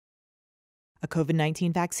A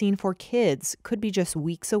COVID-19 vaccine for kids could be just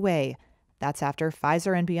weeks away. That's after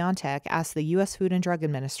Pfizer and BioNTech asked the U.S. Food and Drug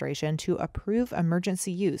Administration to approve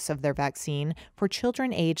emergency use of their vaccine for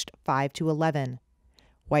children aged 5 to 11.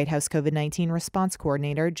 White House COVID-19 response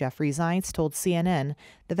coordinator Jeffrey Zients told CNN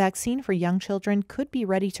the vaccine for young children could be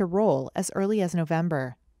ready to roll as early as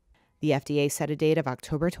November. The FDA set a date of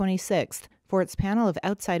October 26th for its panel of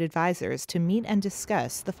outside advisors to meet and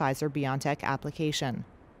discuss the Pfizer-BioNTech application.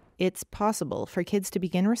 It's possible for kids to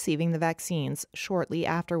begin receiving the vaccines shortly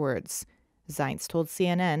afterwards. Zients told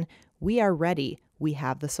CNN, "We are ready. We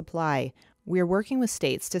have the supply. We are working with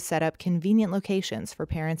states to set up convenient locations for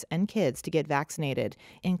parents and kids to get vaccinated,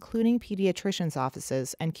 including pediatricians'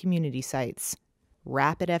 offices and community sites."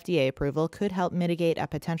 Rapid FDA approval could help mitigate a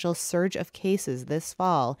potential surge of cases this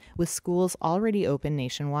fall, with schools already open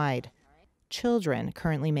nationwide. Children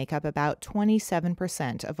currently make up about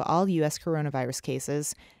 27% of all U.S. coronavirus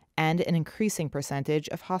cases and an increasing percentage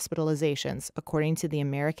of hospitalizations, according to the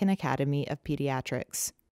American Academy of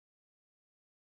Pediatrics.